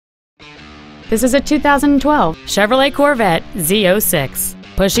This is a 2012 Chevrolet Corvette Z06,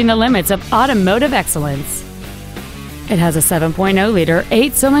 pushing the limits of automotive excellence. It has a 7.0-liter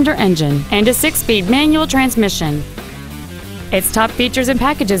 8-cylinder engine and a 6-speed manual transmission. Its top features and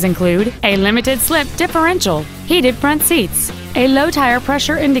packages include a limited-slip differential, heated front seats, a low-tire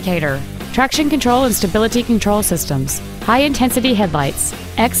pressure indicator, traction control and stability control systems, high-intensity headlights,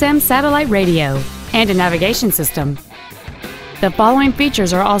 XM satellite radio, and a navigation system. The following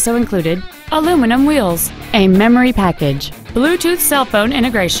features are also included: aluminum wheels, a memory package, Bluetooth cell phone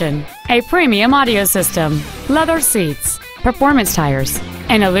integration, a premium audio system, leather seats, performance tires,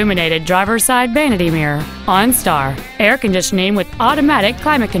 an illuminated driver's side vanity mirror, OnStar, air conditioning with automatic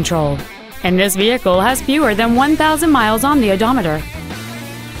climate control, and this vehicle has fewer than 1,000 miles on the odometer.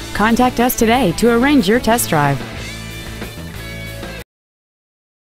 Contact us today to arrange your test drive.